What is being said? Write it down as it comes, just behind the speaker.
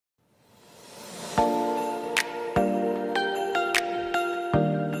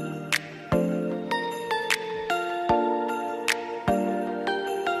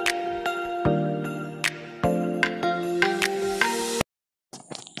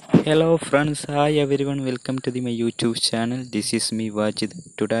Hello friends, hi everyone, welcome to my YouTube channel. This is me Wajid.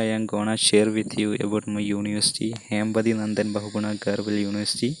 Today I am gonna share with you about my university, Hemvati Nandan Bahuguna Garhwal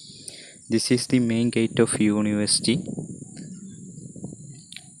University. This is the main gate of university.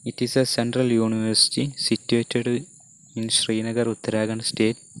 It is a central university situated in Srinagar, Uttarakhand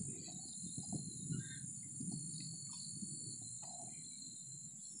state.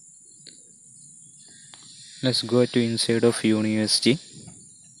 Let's go to inside of university.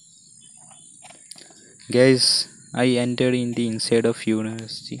 Guys, I entered in the inside of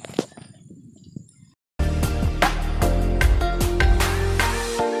university.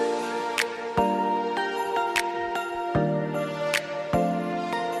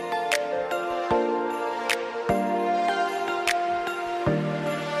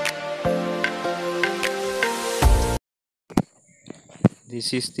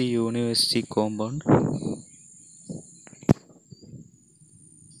 This is the university compound.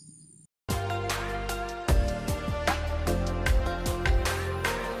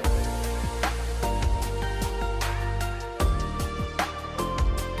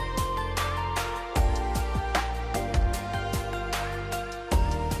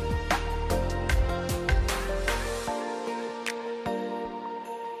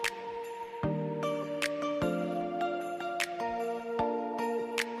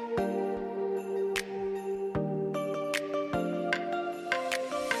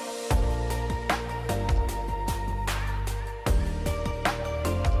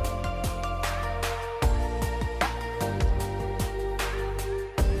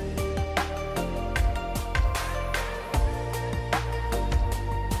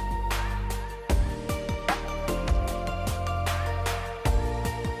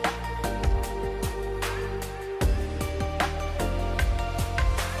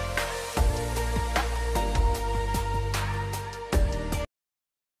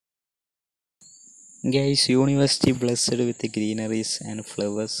 Guys, university blessed with greeneries and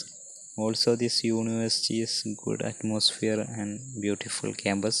flowers. Also, this university is good atmosphere and beautiful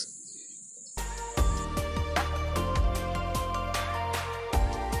campus.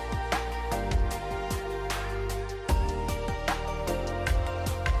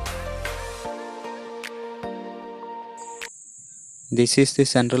 This is the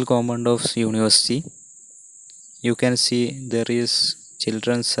central compound of university. You can see there is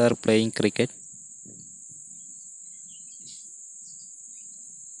children are playing cricket.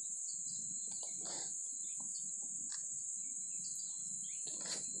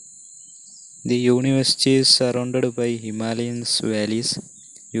 The university is surrounded by Himalayan valleys.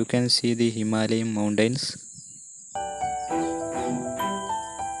 You can see the Himalayan mountains.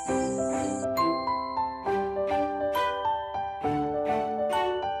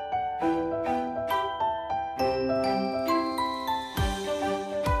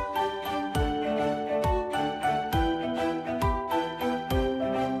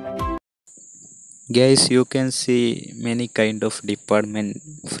 Guys, you can see many kind of department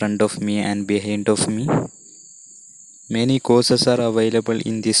front of me and behind of me. Many courses are available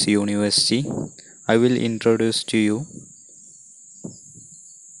in this university. I will introduce to you.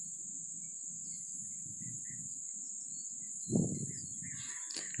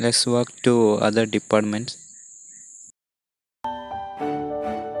 Let's walk to other departments.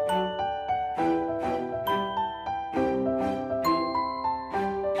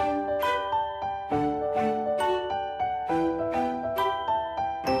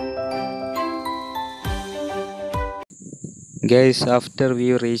 Guys, after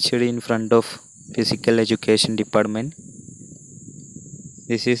we reached in front of physical education department,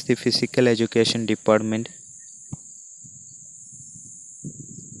 this is the physical education department,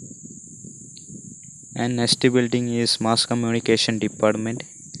 and next building is mass communication department.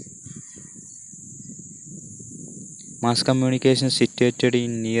 Mass communication situated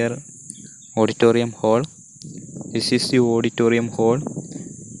in near auditorium hall. This is the auditorium hall.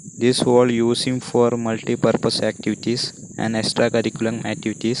 This hall using for multi-purpose activities and extracurricular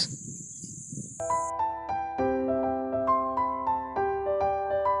activities.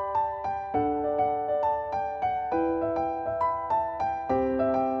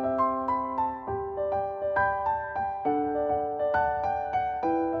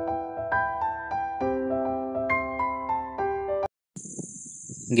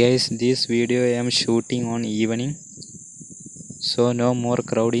 Guys, this video I am shooting on evening, so no more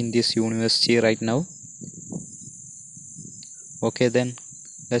crowd in this university right now. Okay, then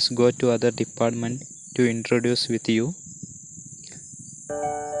let's go to other department to introduce with you.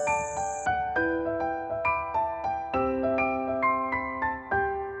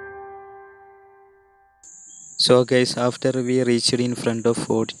 So guys, after we reached in front of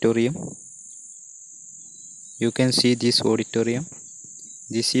auditorium, you can see this auditorium.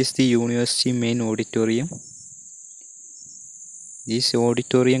 This is the university main auditorium. This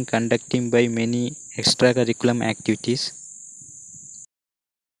auditorium conducting by many extracurricular activities.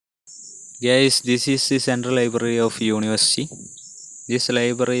 Guys, this is the central library of university. This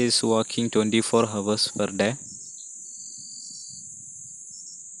library is working 24 hours per day.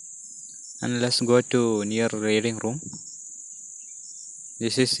 And let's go to near reading room.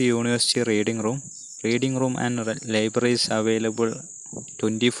 This is the university reading room. Reading room and library is available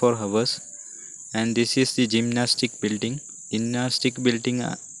 24 hours. And this is the gymnastic building. Gymnastic building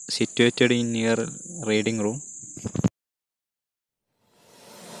situated in near reading room.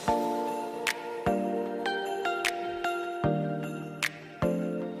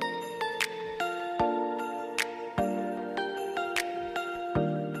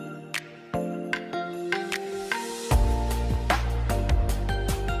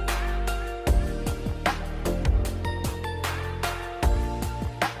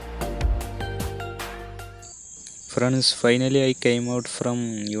 Friends, finally I came out from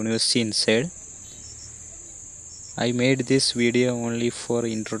university inside. I made this video only for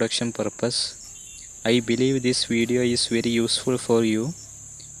introduction purpose. I believe this video is very useful for you.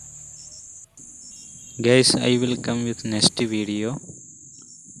 Guys, I will come with next video.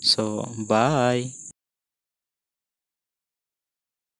 So bye.